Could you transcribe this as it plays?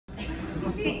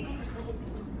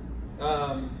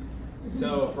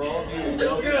So for all of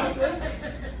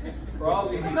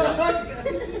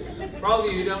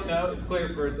you who don't know, it's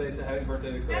Claire's birthday, so happy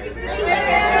birthday to Claire. Happy birthday!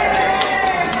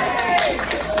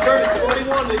 She's turning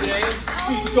 21 today.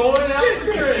 She's going out to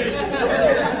drink.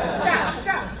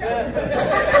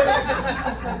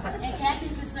 And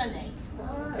Kathy's a Sunday.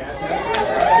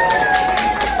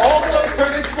 Also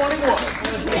turning 21.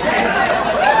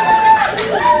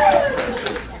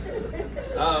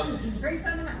 Bring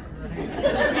something out.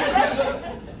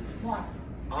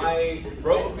 I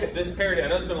wrote this parody. I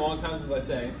know it's been a long time since I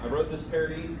sang. I wrote this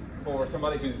parody for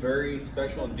somebody who's very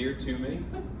special and dear to me,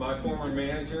 my former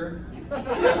manager. Rene.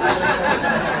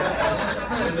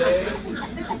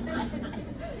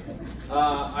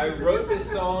 I wrote this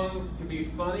song to be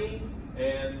funny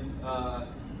and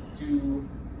to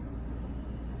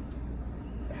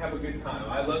have a good time.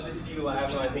 I love to see you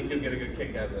laugh, and I think you'll get a good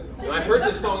kick out of it. And I heard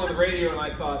this song on the radio, and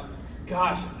I thought,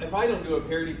 gosh, if I don't do a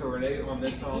parody for Rene on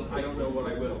this song, I don't know what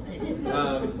I will.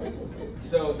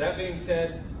 So that being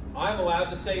said, I'm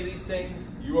allowed to say these things.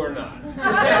 You are not.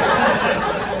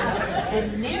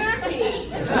 And neither is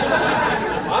he.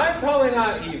 I'm probably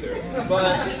not either.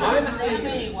 But I'm singing.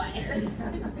 Anyway.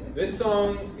 This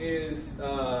song is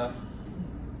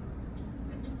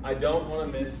I Don't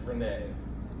Want to Miss Rene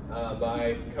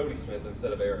by Cody Smith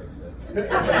instead of Aerosmith.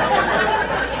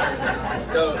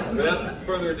 So without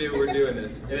further ado, we're doing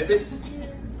this. And if it's,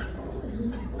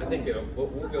 I think we'll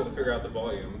be able to figure out the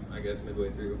volume, I guess, midway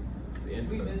through the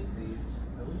intro. We miss these.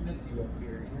 We miss you up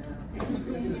here.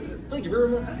 Thank you very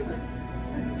much.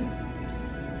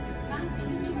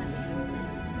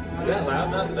 Is that loud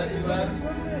enough? Is that too loud?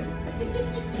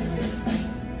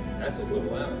 That's a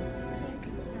little loud.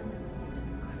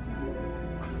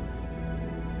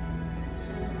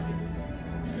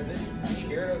 Can you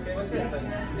hear it okay? What's that thing?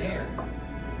 Snare.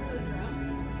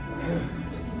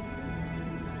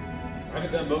 I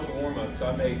haven't done vocal warm-up, so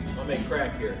I may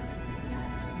crack here.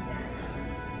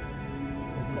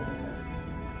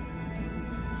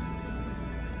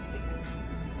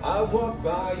 I walk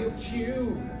by your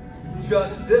cube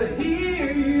just to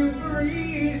hear you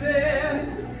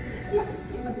breathing.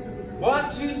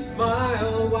 Watch you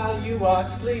smile while you are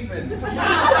sleeping,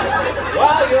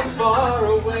 while you're far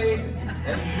away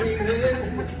and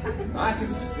dreaming. I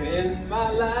could spend my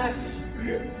life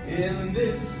in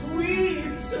this sweet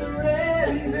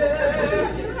surrender.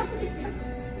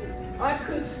 I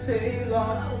could stay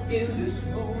lost in this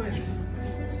moment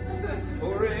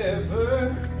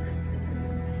forever.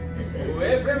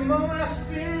 Every moment I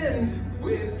spend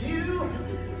with you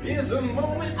is a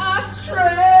moment I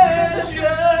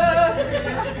treasure.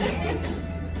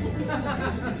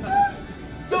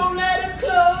 Don't let her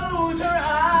close her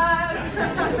eyes.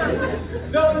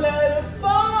 Don't let her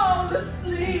fall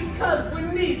asleep, 'cause we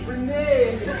need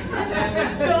Rene.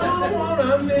 And we don't want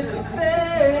to miss a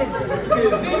thing.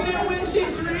 'Cause even when she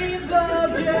dreams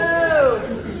of you,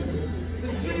 the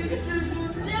sweetest dreams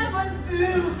will never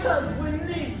do, 'cause we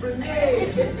need Rene.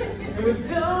 And we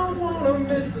don't want to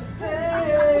miss a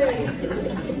thing.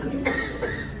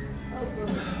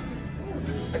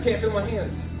 I can't feel my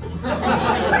hands.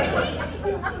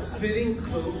 Sitting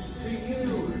close to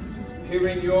you,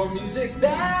 hearing your music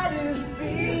that is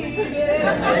beating.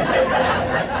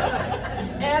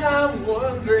 And I'm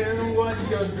wondering what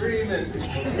you're dreaming.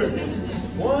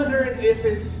 Wondering if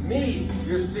it's me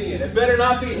you're seeing. It better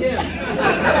not be him.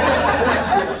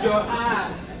 That's just your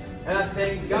eyes. And I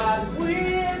thank God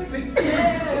we're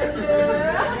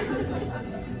together.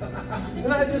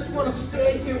 And I just want to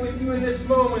stay here with you in this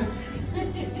moment.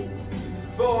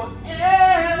 Forever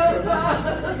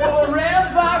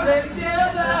and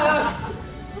ever.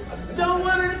 Don't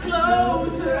want her to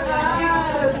close her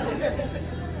eyes.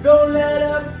 Don't let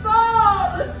her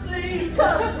fall asleep,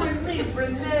 'cause we need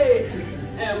Rene.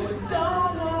 And we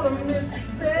don't want to miss a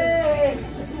thing.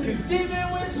 'Cause even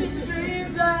when she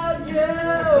dreams of you,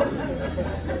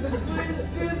 the sweetest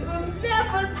dreams will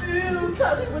never do,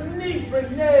 'cause we need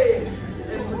Rene.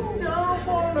 And we don't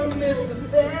want to miss a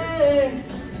thing.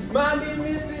 Might be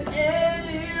missing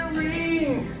any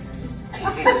ring.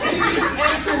 She's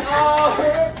answering all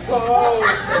her calls.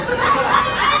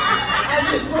 I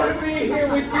just want to be here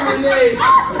with you, Rene.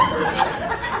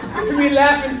 To be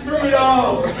laughing through it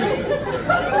all.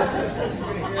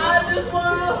 I just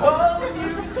want to hold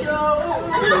you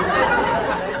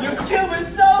close. You kill me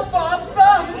so far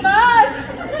from mine.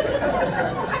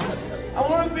 I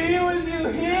want to be with you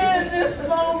here in this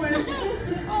moment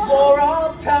for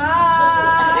all time.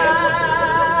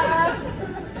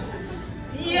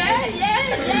 Yeah, yeah,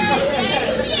 yeah,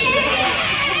 yeah, yeah.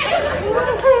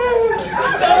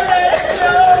 Don't let it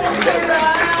close your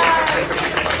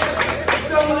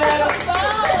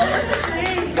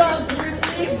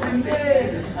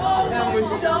Don't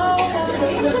want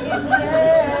to look at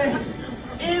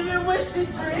me. Even when she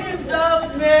dreams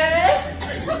of me,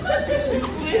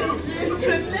 she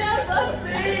could never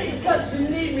be. Cause you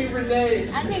need me, Rene.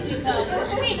 I need you, Cody.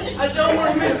 I need you. I don't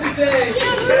want to miss a day.